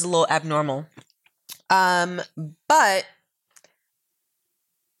that ours is a little abnormal. But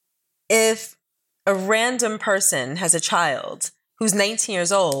if a random person has a child who's 19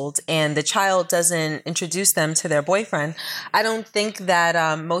 years old and the child doesn't introduce them to their boyfriend, I don't think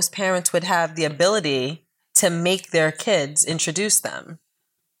that most parents would have the ability to make their kids introduce them.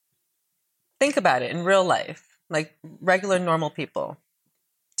 Think about it in real life, like regular, normal people.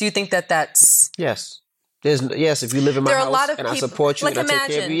 Do you think that that's... Yes. Yes, if you live in my there are house a lot of and people, I support you like and I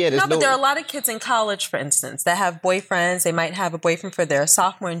take care of you, yeah, but there are a lot of kids in college, for instance, that have boyfriends. They might have a boyfriend for their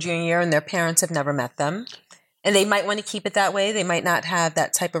sophomore and junior year and their parents have never met them. And they might want to keep it that way. They might not have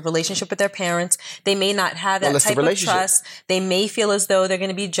that type of relationship with their parents. They may not have that type of trust. They may feel as though they're going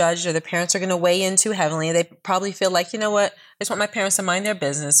to be judged or their parents are going to weigh in too heavily. They probably feel like, you know what, I just want my parents to mind their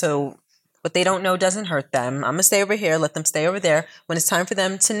business. So what they don't know doesn't hurt them. I'm going to stay over here. Let them stay over there. When it's time for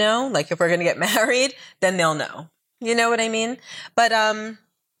them to know, like if we're going to get married, then they'll know. You know what I mean? But the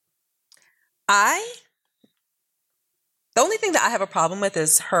only thing that I have a problem with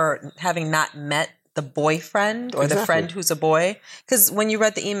is her having not met the boyfriend or the friend who's a boy. Because when you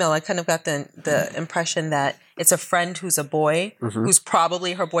read the email, I kind of got the impression that it's a friend who's a boy who's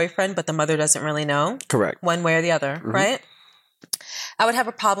probably her boyfriend, but the mother doesn't really know. Correct. One way or the other, right? I would have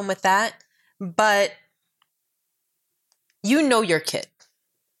a problem with that. But you know your kid,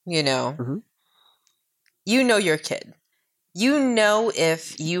 you know. You know your kid. You know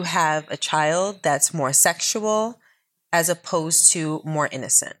if you have a child that's more sexual as opposed to more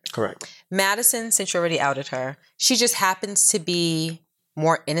innocent. Correct. Madison, since you already outed her, she just happens to be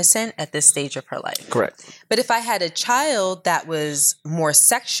more innocent at this stage of her life. Correct. But if I had a child that was more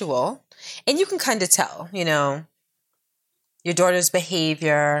sexual, and you can kind of tell, you know, your daughter's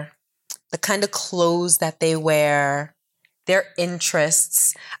behavior, the kind of clothes that they wear, their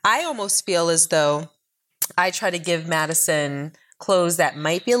interests. I almost feel as though I try to give Madison clothes that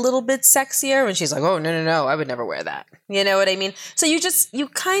might be a little bit sexier, and she's like, oh, no, I would never wear that. You know what I mean? So you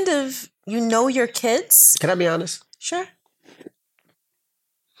know your kids. Can I be honest? Sure.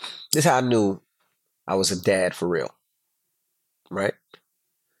 This is how I knew I was a dad for real. Right?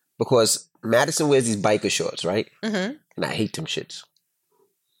 Because Madison wears these biker shorts, right? And I hate them shits.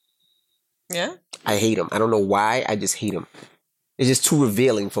 Yeah? I hate them. I don't know why. I just hate them. It's just too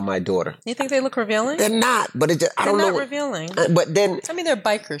revealing for my daughter. You think they look revealing? They're not, but I don't know. They're not revealing. But then... I mean, they're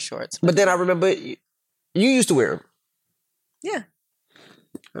biker shorts. But then I remember you used to wear them. Yeah.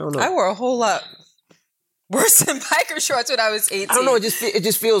 I don't know. I wore a whole lot worse than biker shorts when I was 18. I don't know. It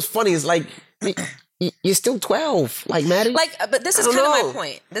just feels funny. It's like you're still 12, like Maddie. Like, but this is kind of my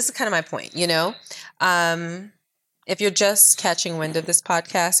point. This is kind of my point. You know, if you're just catching wind of this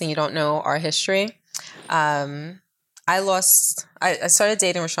podcast and you don't know our history, I started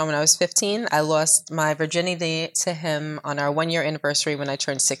dating Rashawn when I was 15. I lost my virginity to him on our 1-year anniversary when I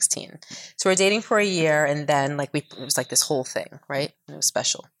turned 16. So we're dating for a year, and then it was like this whole thing, right? It was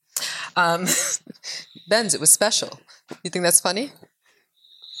special. Benz, it was special. You think that's funny?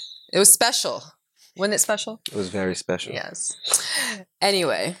 It was special. Wasn't it special? It was very special. Yes.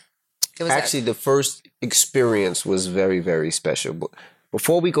 Anyway. It was actually the first experience was very, very special. But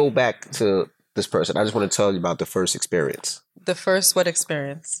before we go back to this person, I just want to tell you about the first experience. The first what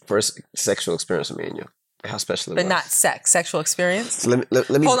experience? First sexual experience with me and you. How special it was. But not sex. Sexual experience? So let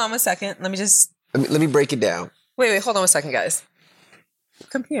me hold on 1 second. Let me break it down. Wait, hold on 1 second, guys.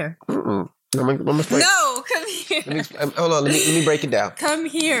 Come here. No, come come here. Hold on. Let me break it down. Come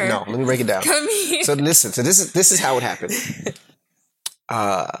here. No, let me break it down. Come here. So listen. So this is how it happened.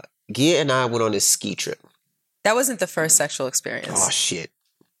 Gia and I went on this ski trip. That wasn't the first sexual experience. Oh shit.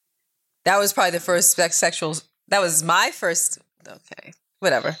 That was probably the first sexual. That was my first. Okay,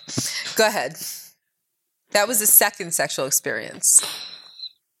 whatever. Go ahead. That was the second sexual experience.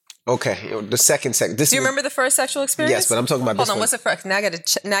 Okay, the second. Do you remember the first sexual experience? Yes, but I'm talking about this Hold on, one. what's the first? Now I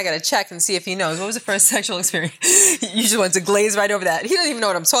gotta check and see if he knows. What was the first sexual experience? You just want to glaze right over that. He doesn't even know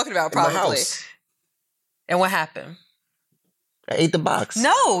what I'm talking about, probably. In my house. And what happened? I ate the box.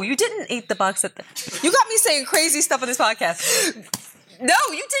 No, you didn't eat the box at the... You got me saying crazy stuff on this podcast. No,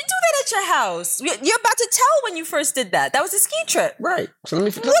 you didn't do that at your house. You're about to tell when you first did that. That was a ski trip. Right. So let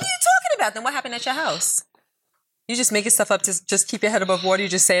me... What are you talking about? Then what happened at your house? You just making stuff up to just keep your head above water? You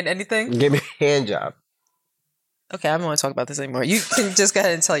just saying anything? Give me a hand job. Okay, I don't want to talk about this anymore. You can just go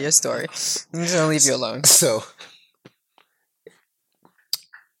ahead and tell your story. I'm just going to leave you alone. So...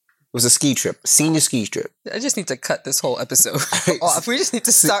 It was a ski trip, senior ski trip. I just need to cut this whole episode off. We just need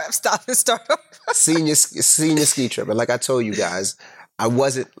to stop and start over. senior ski trip. And like I told you guys, I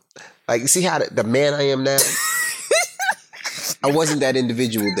wasn't, like, see how the man I am now? I wasn't that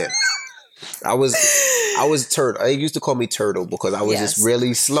individual then. I was turtle. They used to call me turtle because I was just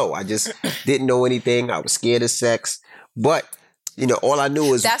really slow. I just didn't know anything. I was scared of sex. But, you know, all I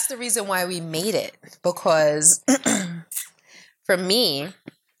knew was... That's the reason why we made it. Because for me...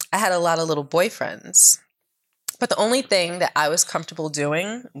 I had a lot of little boyfriends, but the only thing that I was comfortable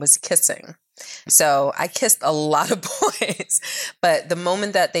doing was kissing. So I kissed a lot of boys, but the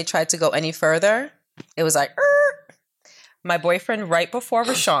moment that they tried to go any further, it was like, my boyfriend right before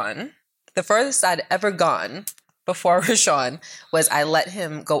Rashawn, the furthest I'd ever gone before Rashawn was I let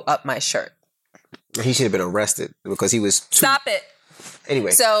him go up my shirt. He should have been arrested because he was... Stop it.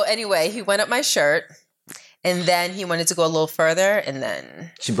 Anyway. So anyway, he went up my shirt. And then he wanted to go a little further, and then...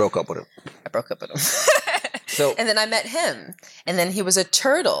 She broke up with him. I broke up with him. And then I met him. And then he was a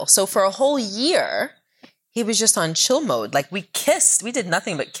turtle. So for a whole year, he was just on chill mode. Like, we kissed. We did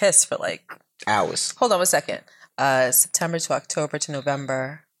nothing but kiss for, like... Hours. Hold on 1 second. September to October to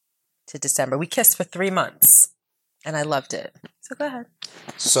November to December. We kissed for 3 months. And I loved it. So go ahead.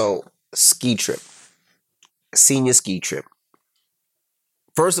 So, ski trip. Senior ski trip.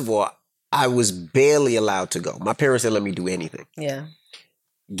 First of all... I was barely allowed to go. My parents didn't let me do anything. Yeah.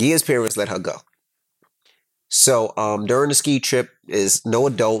 Gia's parents let her go. So during the ski trip, is no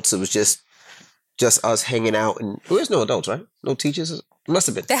adults. It was just us hanging out, and there was no adults, right? No teachers. It must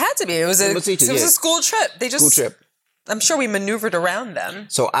have been. There had to be. It was a a school trip. School trip. I'm sure we maneuvered around them.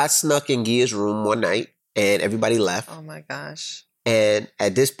 So I snuck in Gia's room one night, and everybody left. Oh my gosh! And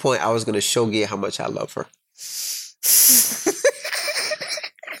at this point, I was going to show Gia how much I love her.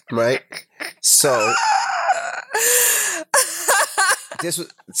 Right? So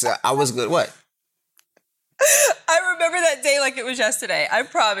I was good. What? I remember that day like it was yesterday. I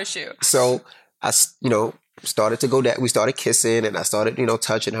promise you. So I, started to go down. We started kissing, and I started,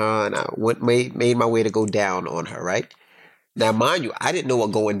 touching her, and I made my way to go down on her. Right? Now, mind you, I didn't know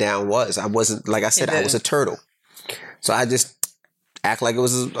what going down was. I wasn't, like I said, I was a turtle. So I just act like it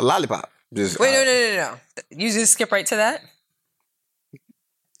was a lollipop. Just, Wait, no. You just skip right to that?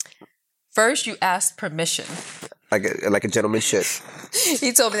 First, you asked permission. Like a gentleman should.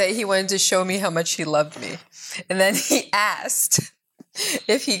 He told me that he wanted to show me how much he loved me. And then he asked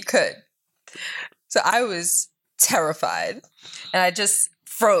if he could. So I was terrified. And I just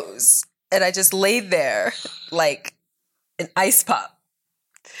froze. And I just laid there like an ice pop.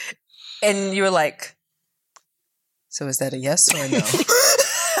 And you were like, so is that a yes or a no?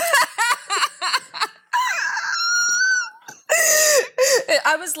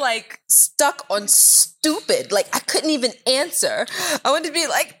 I was like stuck on stupid. Like I couldn't even answer. I wanted to be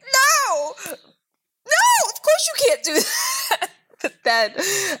like, no, of course you can't do that. But then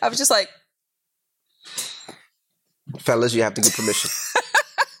I was just like, fellas, you have to get permission.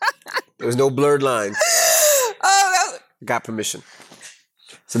 There was no blurred lines. Oh, got permission.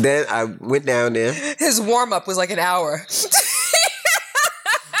 So then I went down there. His warm up was like an hour.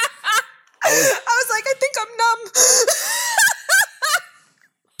 I was like, I think I'm numb.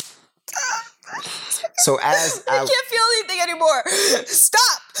 So as I can't feel anything anymore.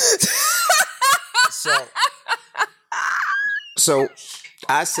 Stop. So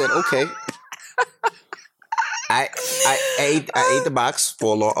I said, okay. I ate the box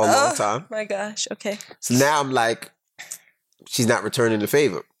for a long time. My gosh. Okay. So now I'm like, she's not returning the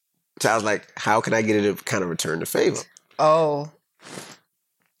favor. So I was like, how can I get her to kind of return the favor? Oh.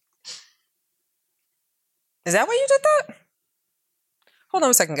 Is that why you did that? Hold on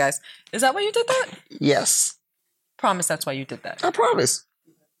a second, guys. Is that why you did that? Yes. Promise that's why you did that. I promise.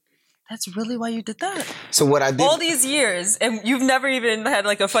 That's really why you did that. So what I did... All these years, and you've never even had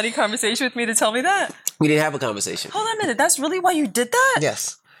like a funny conversation with me to tell me that? We didn't have a conversation. Hold on a minute. That's really why you did that?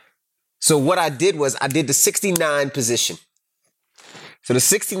 Yes. So what I did was I did the 69 position. So the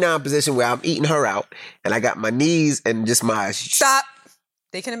 69 position where I'm eating her out and I got my knees and just my... Stop.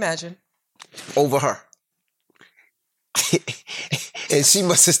 They can imagine. Over her. And she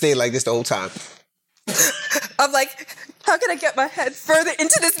must have stayed like this the whole time. I'm like, how can I get my head further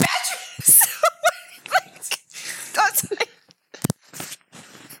into this mattress?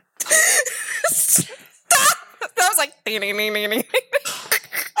 Stop! That was like, ding, ding, ding, ding, ding.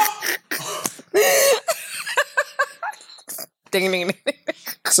 Ding, ding, ding.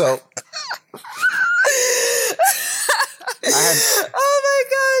 So I had... Oh my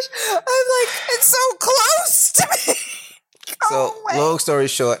gosh. I'm like, it's so close to me. So long story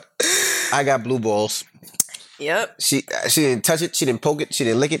short, I got blue balls. Yep. She didn't touch it. She didn't poke it. She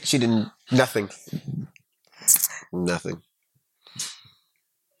didn't lick it. She didn't... Nothing. Nothing.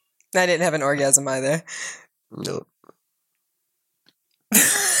 I didn't have an orgasm either. No.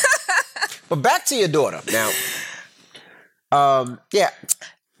 But back to your daughter. Now, yeah.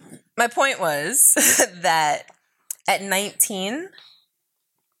 My point was that at 19,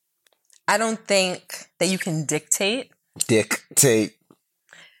 I don't think that you can dictate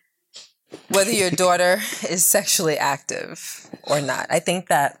whether your daughter is sexually active or not. I think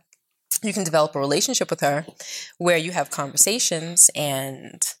that you can develop a relationship with her where you have conversations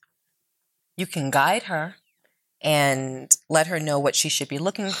and you can guide her and let her know what she should be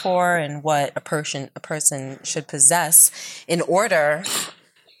looking for and what a person should possess in order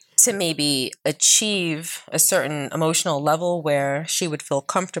to maybe achieve a certain emotional level where she would feel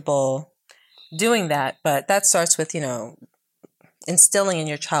comfortable doing that. But that starts with, instilling in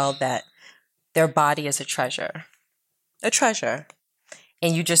your child that their body is a treasure.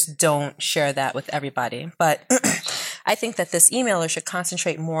 And you just don't share that with everybody. But I think that this emailer should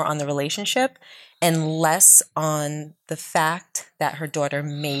concentrate more on the relationship and less on the fact that her daughter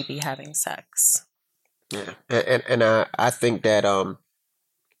may be having sex. Yeah. And I think that I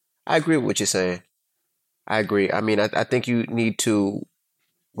agree with what you're saying. I agree. I mean, I think you need to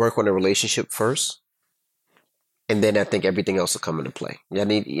work on the relationship first. And then I think everything else will come into play. I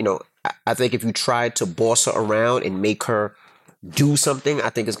think if you try to boss her around and make her do something, I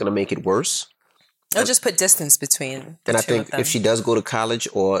think it's going to make it worse. It'll just put distance between the And I two of think them. if she does go to college,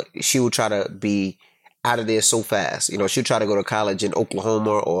 or she will try to be out of there so fast. She'll try to go to college in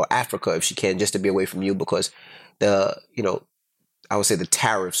Oklahoma or Africa if she can, just to be away from you, because I would say the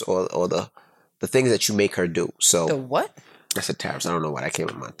tariffs or the things that you make her do. So the what? I said tariffs. I don't know why that came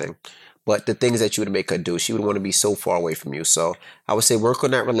in my thing. But the things that you would make her do, she would want to be so far away from you. So I would say work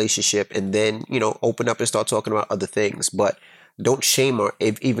on that relationship and then, open up and start talking about other things. But don't shame her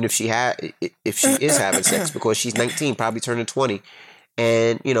even if she is having sex, because she's 19, probably turning 20.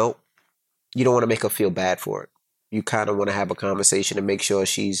 And, you don't want to make her feel bad for it. You kind of want to have a conversation and make sure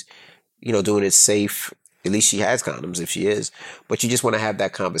she's, doing it safe. At least she has condoms if she is. But you just want to have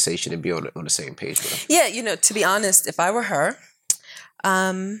that conversation and be on the same page with her. Yeah, to be honest, if I were her,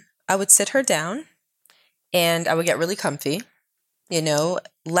 I would sit her down and I would get really comfy,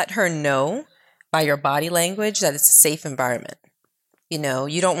 let her know by your body language that it's a safe environment.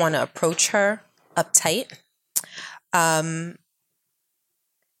 You don't want to approach her uptight. And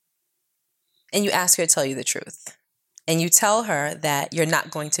you ask her to tell you the truth. And you tell her that you're not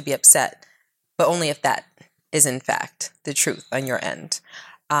going to be upset, but only if that is in fact the truth on your end.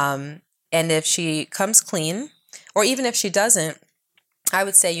 And if she comes clean, or even if she doesn't, I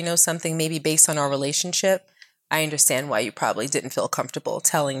would say, something maybe based on our relationship, I understand why you probably didn't feel comfortable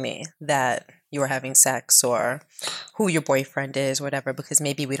telling me that you were having sex or who your boyfriend is or whatever, because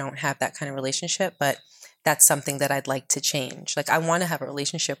maybe we don't have that kind of relationship, but that's something that I'd like to change. Like, I want to have a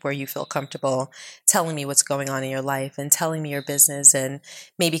relationship where you feel comfortable telling me what's going on in your life and telling me your business and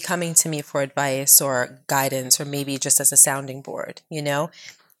maybe coming to me for advice or guidance or maybe just as a sounding board,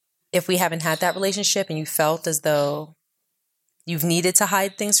 If we haven't had that relationship and you felt as though you've needed to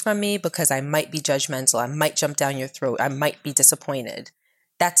hide things from me because I might be judgmental, I might jump down your throat, I might be disappointed,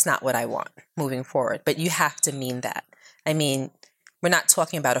 that's not what I want moving forward. But you have to mean that. I mean, we're not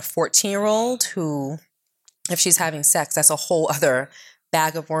talking about a 14-year-old who, if she's having sex, that's a whole other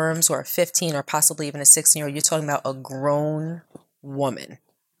bag of worms, or a 15 or possibly even a 16-year-old. You're talking about a grown woman.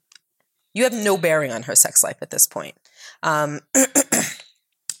 You have no bearing on her sex life at this point. I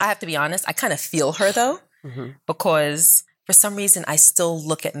have to be honest, I kind of feel her though, because for some reason I still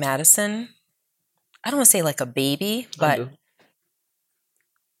look at Madison, I don't want to say like a baby, but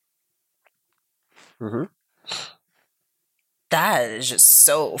Mm-hmm. That is just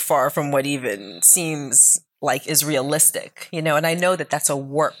so far from what even seems like is realistic, you know? And I know that that's a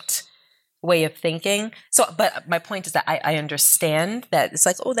warped way of thinking. So, but my point is that I understand that it's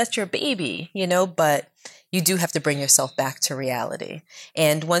like, oh, that's your baby, you know, but you do have to bring yourself back to reality.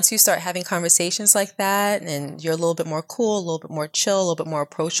 And once you start having conversations like that and you're a little bit more cool, a little bit more chill, a little bit more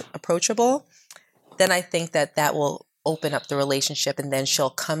approachable, then I think that that will open up the relationship, and then she'll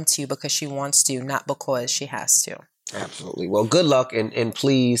come to you because she wants to, not because she has to. Absolutely. Well, good luck, and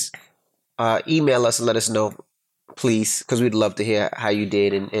please email us and let us know, please, because we'd love to hear how you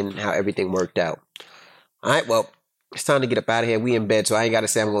did and how everything worked out. All right, well, it's time to get up out of here. We in bed, so I ain't got to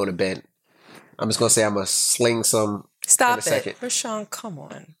say I'm going to bed. I'm just going to say I'm going to sling some. Stop in a second. it. Rashawn, come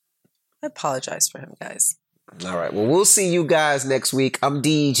on. I apologize for him, guys. All right, well, we'll see you guys next week. I'm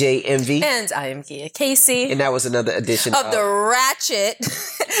DJ Envy. And I am Gia Casey. And that was another edition of the Ratchet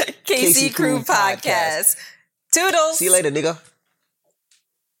Casey Crew Podcast. Toodles. See you later, nigga.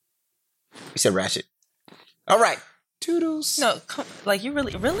 You said ratchet. All right. Toodles. No, like you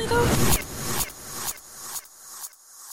really though?